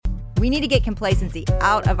We need to get complacency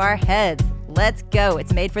out of our heads. Let's go.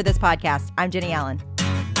 It's Made for This podcast. I'm Jenny Allen.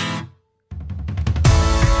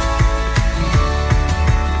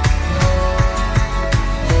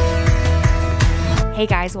 Hey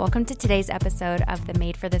guys, welcome to today's episode of the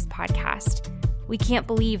Made for This podcast. We can't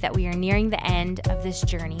believe that we are nearing the end of this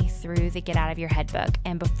journey through the Get Out of Your Head book.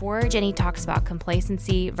 And before Jenny talks about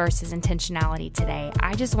complacency versus intentionality today,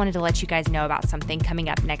 I just wanted to let you guys know about something coming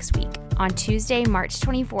up next week. On Tuesday, March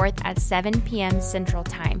 24th at 7 p.m. Central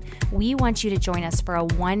Time, we want you to join us for a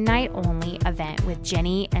one-night-only event with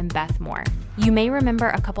Jenny and Beth Moore. You may remember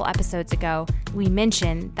a couple episodes ago, we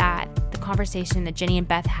mentioned that the conversation that Jenny and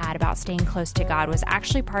Beth had about staying close to God was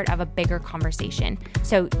actually part of a bigger conversation.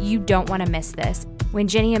 So you don't want to miss this. When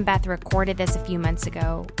Jenny and Beth recorded this a few months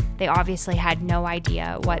ago, they obviously had no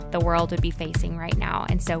idea what the world would be facing right now.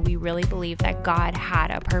 And so we really believe that God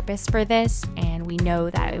had a purpose for this, and we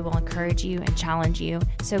know that it will encourage you and challenge you.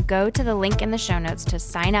 So go to the link in the show notes to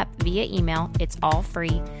sign up via email. It's all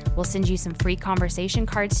free. We'll send you some free conversation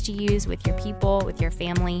cards to use with your people, with your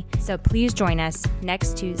family. So please join us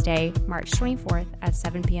next Tuesday, March 24th at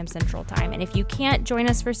 7 p.m. Central Time. And if you can't join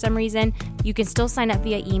us for some reason, you can still sign up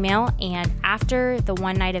via email. And after the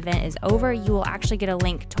one-night event is over, you will actually get a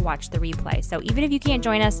link to watch the replay. So even if you can't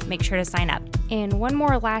join us, make sure to sign up. And one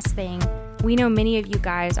more last thing. We know many of you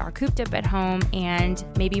guys are cooped up at home and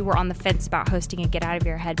maybe we're on the fence about hosting a Get Out of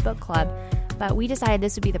Your Head book club, but we decided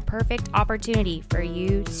this would be the perfect opportunity for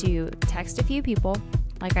you to text a few people,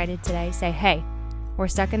 like I did today, say, hey, we're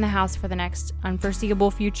stuck in the house for the next unforeseeable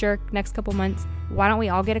future, next couple months. Why don't we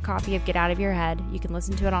all get a copy of Get Out of Your Head? You can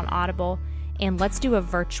listen to it on Audible. And let's do a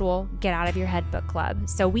virtual Get Out of Your Head book club.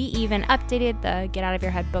 So we even updated the Get Out of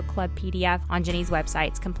Your Head book club PDF on Jenny's website.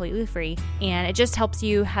 It's completely free. And it just helps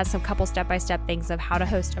you, has some couple step-by-step things of how to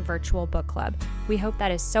host a virtual book club. We hope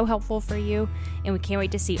that is so helpful for you. And we can't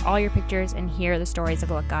wait to see all your pictures and hear the stories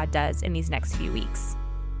of what God does in these next few weeks.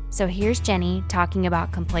 So here's Jenny talking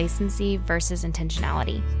about complacency versus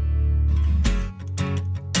intentionality.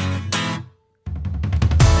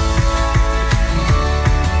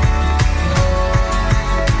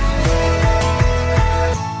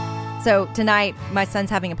 So tonight, my son's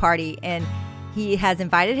having a party, and he has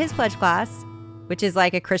invited his pledge class, which is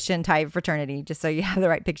like a Christian type fraternity, just so you have the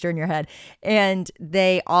right picture in your head. And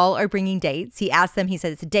they all are bringing dates. He asked them, he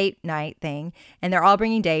said it's a date night thing, and they're all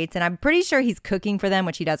bringing dates. And I'm pretty sure he's cooking for them,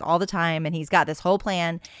 which he does all the time. And he's got this whole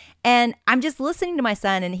plan. And I'm just listening to my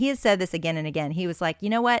son, and he has said this again and again. He was like, you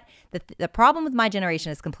know what? The problem with my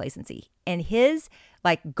generation is complacency. And his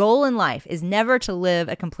goal in life is never to live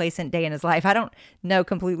a complacent day in his life. I don't know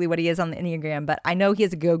completely what he is on the Enneagram, but I know he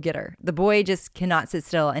is a go-getter. The boy just cannot sit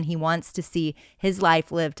still, and he wants to see his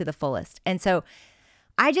life live to the fullest. And so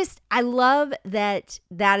I love that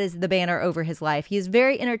is the banner over his life. He is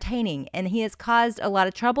very entertaining, and he has caused a lot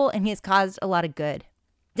of trouble, and he has caused a lot of good.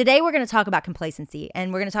 Today, we're going to talk about complacency,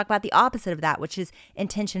 and we're going to talk about the opposite of that, which is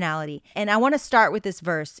intentionality. And I want to start with this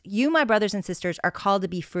verse. You, my brothers and sisters, are called to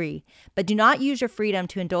be free, but do not use your freedom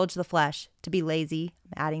to indulge the flesh, to be lazy.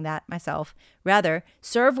 I'm adding that myself. Rather,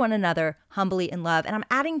 serve one another humbly in love. And I'm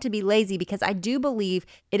adding to be lazy because I do believe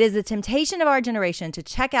it is the temptation of our generation to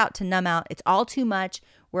check out, to numb out. It's all too much.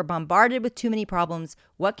 We're bombarded with too many problems.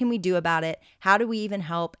 What can we do about it? How do we even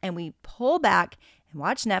help? And we pull back and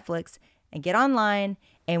watch Netflix and get online,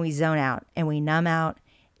 and we zone out, and we numb out,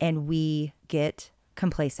 and we get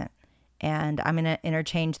complacent. And I'm going to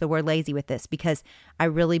interchange the word lazy with this because I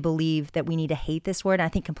really believe that we need to hate this word. And I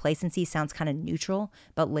think complacency sounds kind of neutral,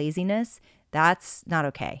 but laziness, that's not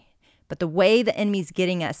okay. But the way the enemy's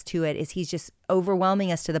getting us to it is he's just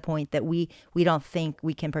overwhelming us to the point that we don't think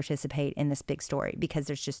we can participate in this big story because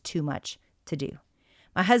there's just too much to do.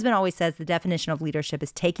 My husband always says the definition of leadership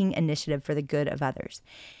is taking initiative for the good of others.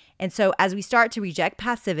 And so as we start to reject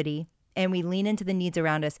passivity and we lean into the needs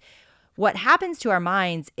around us, what happens to our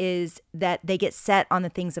minds is that they get set on the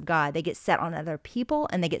things of God. They get set on other people,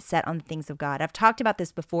 and they get set on the things of God. I've talked about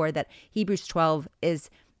this before, that Hebrews 12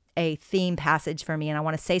 is a theme passage for me, and I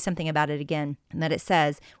want to say something about it again. And that it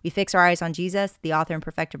says, we fix our eyes on Jesus, the author and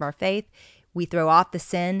perfecter of our faith. We throw off the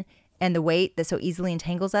sin and the weight that so easily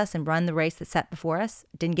entangles us and run the race that's set before us.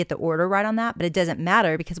 Didn't get the order right on that, but it doesn't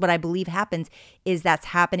matter because what I believe happens is that's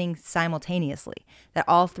happening simultaneously, that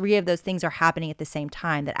all three of those things are happening at the same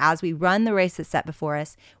time, that as we run the race that's set before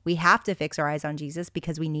us, we have to fix our eyes on Jesus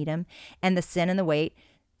because we need him, and the sin and the weight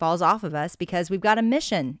falls off of us because we've got a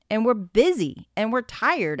mission and we're busy and we're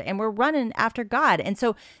tired and we're running after God. And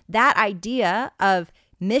so that idea of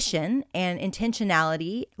mission and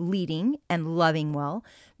intentionality, leading and loving well,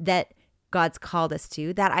 that God's called us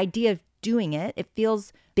to, that idea of doing it, it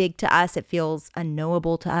feels big to us. It feels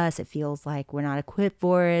unknowable to us. It feels like we're not equipped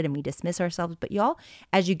for it and we dismiss ourselves. But y'all,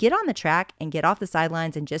 as you get on the track and get off the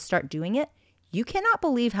sidelines and just start doing it, you cannot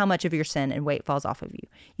believe how much of your sin and weight falls off of you.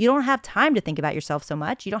 You don't have time to think about yourself so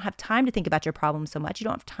much. You don't have time to think about your problems so much. You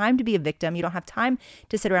don't have time to be a victim. You don't have time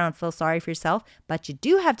to sit around and feel sorry for yourself. But you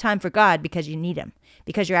do have time for God because you need him,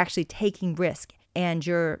 because you're actually taking risk and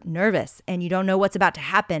you're nervous and you don't know what's about to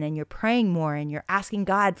happen and you're praying more and you're asking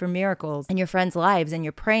God for miracles in your friends' lives and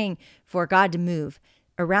you're praying for God to move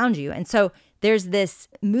around you. And so there's this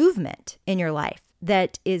movement in your life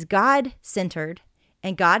that is God-centered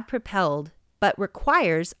and God-propelled, but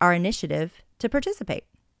requires our initiative to participate.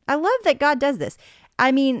 I love that God does this.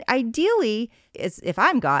 I mean, ideally, if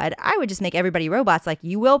I'm God, I would just make everybody robots. Like,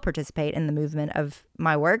 you will participate in the movement of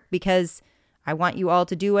my work because I want you all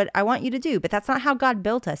to do what I want you to do. But that's not how God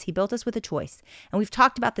built us. He built us with a choice. And we've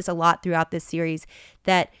talked about this a lot throughout this series,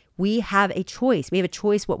 that we have a choice. We have a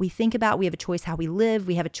choice what we think about. We have a choice how we live.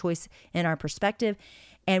 We have a choice in our perspective.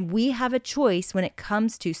 And we have a choice when it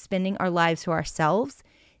comes to spending our lives for ourselves,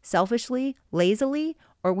 selfishly, lazily,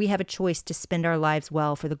 or we have a choice to spend our lives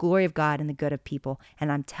well for the glory of God and the good of people.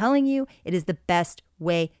 And I'm telling you, it is the best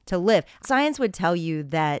way to live. Science would tell you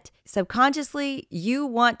that subconsciously you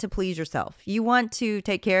want to please yourself. You want to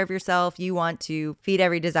take care of yourself. You want to feed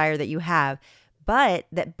every desire that you have. But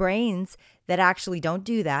that brains that actually don't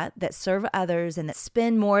do that, that serve others and that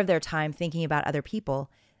spend more of their time thinking about other people,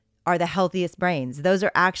 are the healthiest brains. Those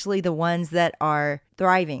are actually the ones that are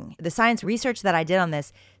thriving. The science research that I did on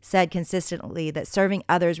this said consistently that serving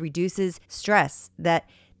others reduces stress, that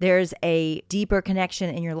there's a deeper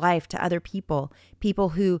connection in your life to other people. People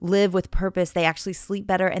who live with purpose, they actually sleep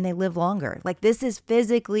better and they live longer. Like, this is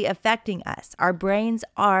physically affecting us. Our brains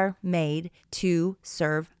are made to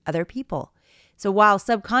serve other people. So while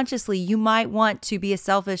subconsciously you might want to be a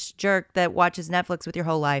selfish jerk that watches Netflix with your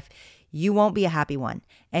whole life, you won't be a happy one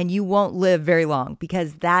and you won't live very long,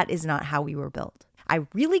 because that is not how we were built. I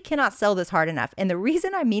really cannot sell this hard enough. And the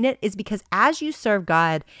reason I mean it is because as you serve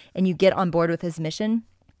God and you get on board with his mission,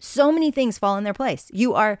 so many things fall in their place.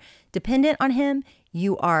 You are dependent on him.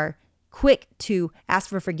 You are quick to ask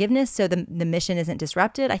for forgiveness so the mission isn't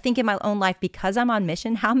disrupted. I think in my own life, because I'm on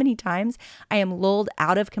mission, how many times I am lulled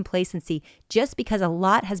out of complacency just because a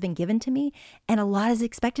lot has been given to me and a lot is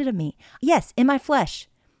expected of me. Yes, in my flesh.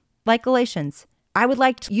 Like Galatians, I would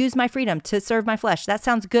like to use my freedom to serve my flesh. That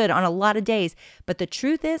sounds good on a lot of days. But the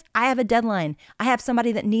truth is, I have a deadline. I have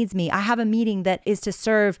somebody that needs me. I have a meeting that is to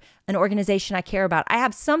serve an organization I care about. I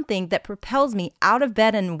have something that propels me out of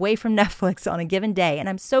bed and away from Netflix on a given day. And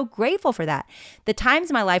I'm so grateful for that. The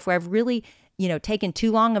times in my life where I've really, taken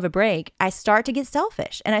too long of a break, I start to get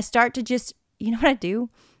selfish and I start to just, you know what I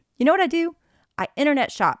do? I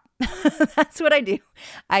internet shop. That's what I do.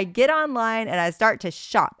 I get online and I start to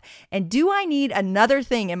shop. And do I need another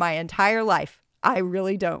thing in my entire life? I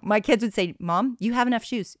really don't. My kids would say, Mom, you have enough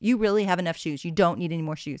shoes. You really have enough shoes. You don't need any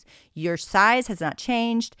more shoes. Your size has not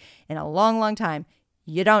changed in a long, long time.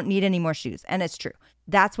 You don't need any more shoes. And it's true.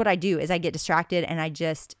 That's what I do, is I get distracted and I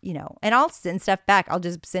just, and I'll send stuff back. I'll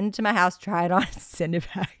just send it to my house, try it on, send it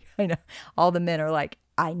back. I know all the men are like,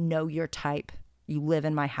 I know your type. You live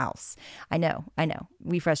in my house. I know.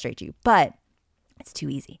 We frustrate you, but it's too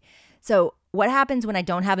easy. So what happens when I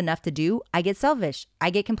don't have enough to do? I get selfish. I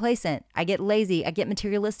get complacent. I get lazy. I get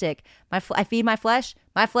materialistic. I feed my flesh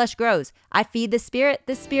grows. I feed the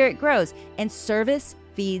spirit grows. And service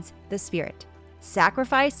feeds the spirit.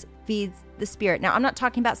 Sacrifice feeds the spirit. Now, I'm not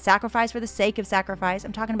talking about sacrifice for the sake of sacrifice.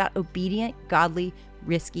 I'm talking about obedient, godly,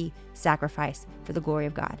 risky sacrifice for the glory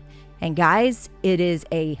of God. And guys, it is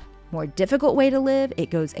a more difficult way to live. It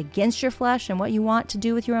goes against your flesh and what you want to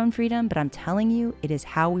do with your own freedom. But I'm telling you, it is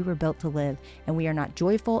how we were built to live. And we are not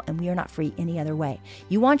joyful and we are not free any other way.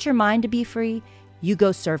 You want your mind to be free? You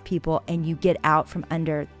go serve people and you get out from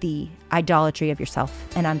under the idolatry of yourself.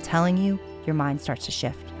 And I'm telling you, your mind starts to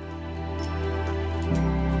shift.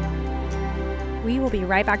 We will be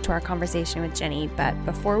right back to our conversation with Jenny. But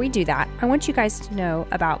before we do that, I want you guys to know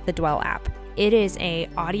about the Dwell app. It is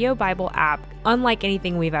an audio Bible app unlike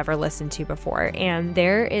anything we've ever listened to before. And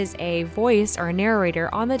there is a voice or a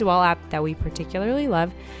narrator on the Dwell app that we particularly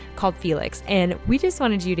love called Felix. And we just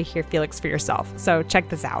wanted you to hear Felix for yourself. So check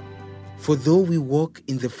this out. For though we walk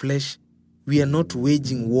in the flesh, we are not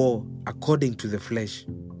waging war according to the flesh.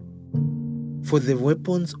 For the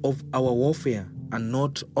weapons of our warfare are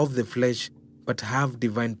not of the flesh, but have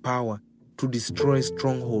divine power to destroy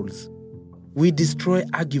strongholds. We destroy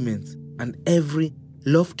arguments and every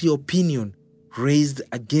lofty opinion raised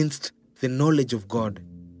against the knowledge of God,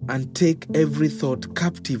 and take every thought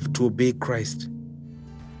captive to obey Christ.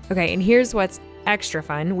 Okay, and here's what's extra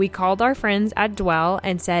fun, we called our friends at Dwell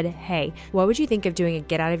and said, hey, what would you think of doing a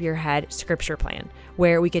get out of your head scripture plan,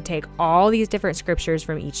 where we could take all these different scriptures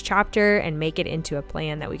from each chapter and make it into a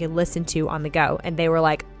plan that we could listen to on the go? And they were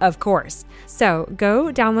like, of course. So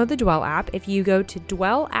go download the Dwell app. If you go to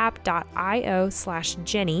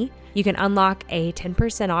dwellapp.io/Jenny, you can unlock a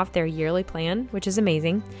 10% off their yearly plan, which is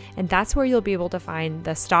amazing. And that's where you'll be able to find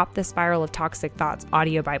the Stop the Spiral of Toxic Thoughts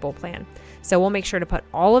audio Bible plan. So we'll make sure to put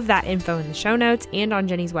all of that info in the show notes and on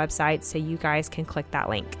Jenny's website so you guys can click that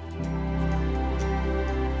link.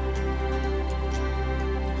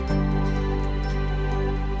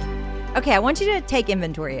 Okay, I want you to take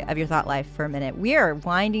inventory of your thought life for a minute. We are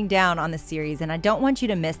winding down on this series, and I don't want you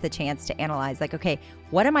to miss the chance to analyze, like, okay,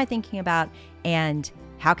 what am I thinking about and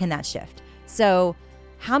how can that shift? So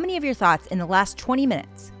how many of your thoughts in the last 20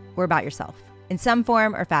 minutes were about yourself in some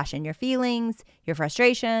form or fashion? Your feelings, your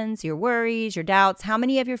frustrations, your worries, your doubts. How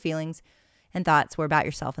many of your feelings and thoughts were about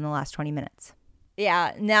yourself in the last 20 minutes?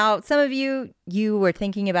 Yeah. Now, some of you were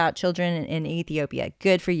thinking about children in Ethiopia.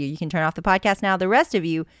 Good for you. You can turn off the podcast now. The rest of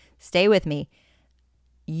you, stay with me.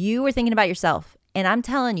 You were thinking about yourself. And I'm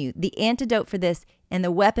telling you, the antidote for this and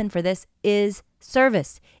the weapon for this is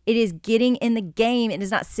service. It is getting in the game. It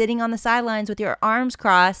is not sitting on the sidelines with your arms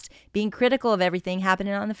crossed, being critical of everything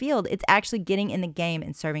happening on the field. It's actually getting in the game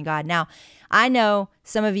and serving God. Now, I know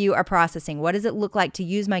some of you are processing. What does it look like to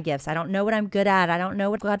use my gifts? I don't know what I'm good at. I don't know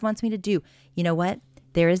what God wants me to do. You know what?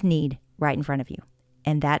 There is need right in front of you.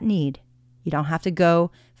 And that need, you don't have to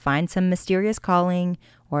go find some mysterious calling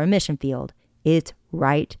or a mission field. It's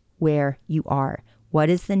right where you are. What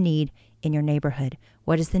is the need in your neighborhood?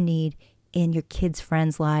 What is the need in your kids'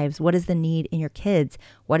 friends' lives? What is the need in your kids?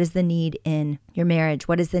 What is the need in your marriage?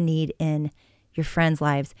 What is the need in your friends'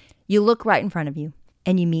 lives? You look right in front of you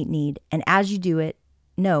and you meet need. And as you do it,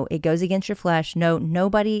 no, it goes against your flesh. No,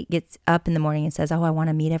 nobody gets up in the morning and says, oh, I want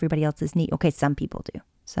to meet everybody else's need. Okay, some people do.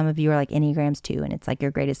 Some of you are like Enneagrams too, and it's like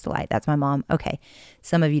your greatest delight. That's my mom. Okay,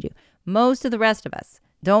 some of you do. Most of the rest of us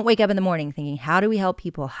don't wake up in the morning thinking, how do we help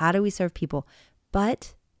people? How do we serve people?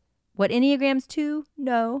 But what Enneagrams 2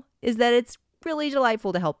 know is that it's really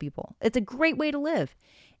delightful to help people. It's a great way to live.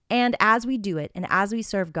 And as we do it and as we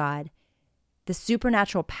serve God, the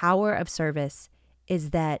supernatural power of service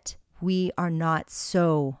is that we are not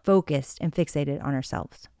so focused and fixated on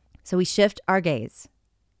ourselves. So we shift our gaze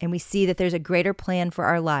and we see that there's a greater plan for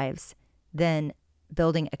our lives than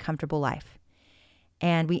building a comfortable life.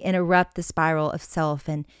 And we interrupt the spiral of self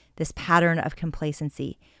and this pattern of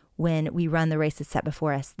complacency when we run the race that's set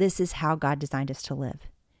before us. This is how God designed us to live.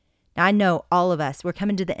 Now, I know all of us, we're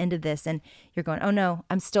coming to the end of this and you're going, oh no,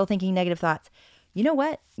 I'm still thinking negative thoughts. You know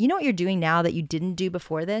what? You know what you're doing now that you didn't do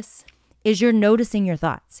before this? Is you're noticing your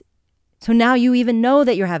thoughts. So now you even know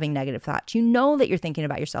that you're having negative thoughts. You know that you're thinking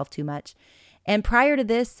about yourself too much. And prior to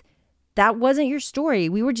this, that wasn't your story.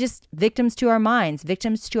 We were just victims to our minds,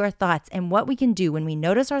 victims to our thoughts. And what we can do when we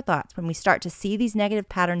notice our thoughts, when we start to see these negative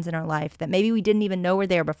patterns in our life that maybe we didn't even know were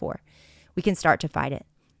there before, we can start to fight it.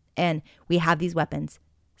 And we have these weapons: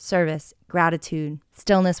 service, gratitude,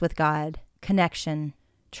 stillness with God, connection,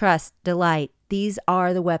 trust, delight. These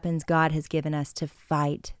are the weapons God has given us to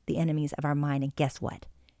fight the enemies of our mind. And guess what?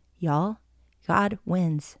 Y'all, God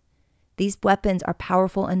wins. These weapons are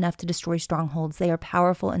powerful enough to destroy strongholds. They are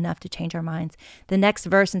powerful enough to change our minds. The next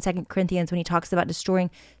verse in 2 Corinthians, when he talks about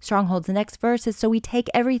destroying strongholds, the next verse is, so we take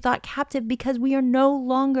every thought captive because we are no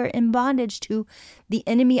longer in bondage to the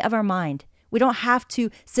enemy of our mind. We don't have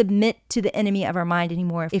to submit to the enemy of our mind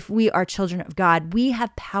anymore. If we are children of God, we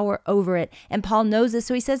have power over it. And Paul knows this,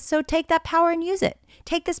 so he says, so take that power and use it.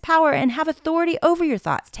 Take this power and have authority over your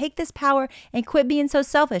thoughts. Take this power and quit being so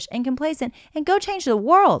selfish and complacent and go change the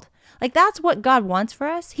world. Like, that's what God wants for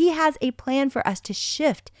us. He has a plan for us to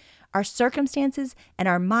shift our circumstances and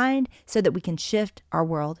our mind so that we can shift our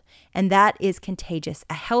world. And that is contagious.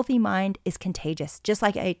 A healthy mind is contagious, just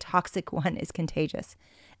like a toxic one is contagious.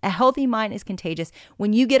 A healthy mind is contagious.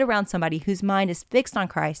 When you get around somebody whose mind is fixed on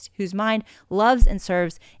Christ, whose mind loves and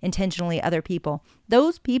serves intentionally other people,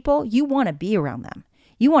 those people, you want to be around them.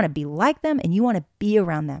 You want to be like them and you want to be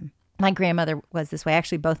around them. My grandmother was this way,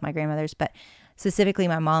 actually both my grandmothers, but specifically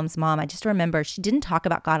my mom's mom. I just remember she didn't talk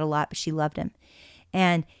about God a lot, but she loved him.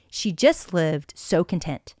 And she just lived so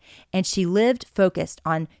content. And she lived focused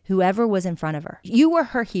on whoever was in front of her. You were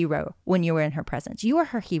her hero when you were in her presence. You were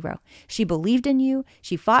her hero. She believed in you.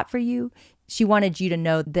 She fought for you. She wanted you to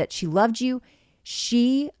know that she loved you.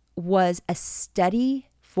 She was a steady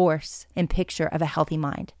force and picture of a healthy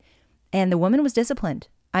mind. And the woman was disciplined.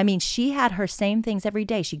 I mean, she had her same things every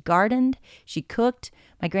day. She gardened, she cooked.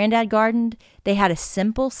 My granddad gardened. They had a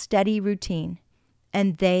simple, steady routine.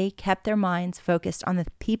 And they kept their minds focused on the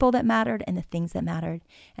people that mattered and the things that mattered.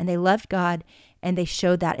 And they loved God, and they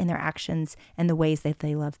showed that in their actions and the ways that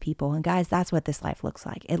they love people. And guys, that's what this life looks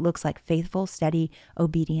like. It looks like faithful, steady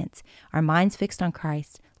obedience. Our minds fixed on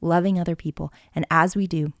Christ, loving other people. And as we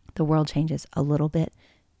do, the world changes a little bit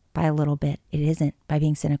by a little bit. It isn't by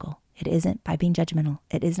being cynical. It isn't by being judgmental.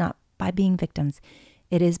 It is not by being victims.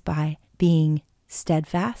 It is by being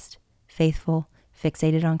steadfast, faithful,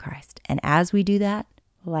 fixated on Christ. And as we do that,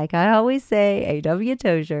 like I always say, A.W.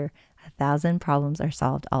 Tozier, 1,000 problems are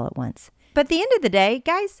solved all at once. But at the end of the day,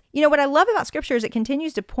 guys, you know what I love about Scripture is it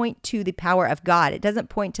continues to point to the power of God. It doesn't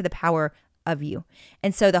point to the power of you.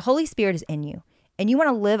 And so the Holy Spirit is in you. And you want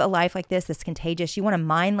to live a life like this that's contagious. You want a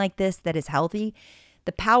mind like this that is healthy.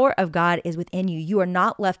 The power of God is within you. You are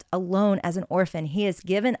not left alone as an orphan. He has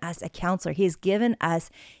given us a counselor. He has given us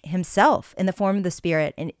himself in the form of the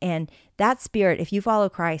Spirit. And that Spirit, if you follow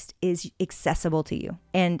Christ, is accessible to you.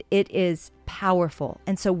 And it is powerful.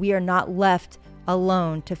 And so we are not left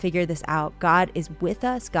alone to figure this out. God is with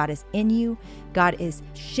us. God is in you. God is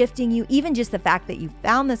shifting you. Even just the fact that you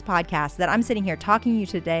found this podcast, that I'm sitting here talking to you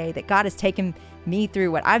today, that God has taken me through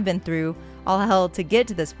what I've been through, all hell to get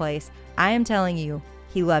to this place. I am telling you,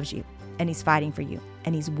 he loves you, and he's fighting for you,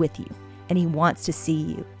 and he's with you, and he wants to see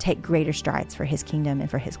you take greater strides for his kingdom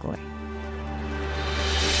and for his glory.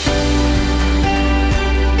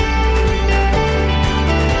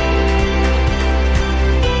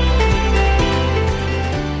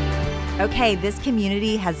 Okay, this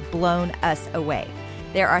community has blown us away.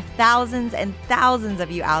 There are thousands and thousands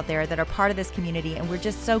of you out there that are part of this community, and we're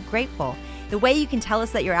just so grateful. The way you can tell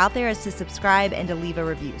us that you're out there is to subscribe and to leave a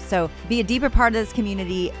review. So be a deeper part of this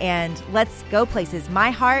community and let's go places.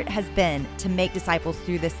 My heart has been to make disciples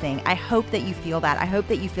through this thing. I hope that you feel that. I hope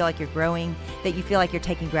that you feel like you're growing, that you feel like you're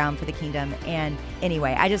taking ground for the kingdom. And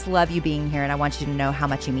anyway, I just love you being here, and I want you to know how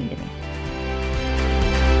much you mean to me.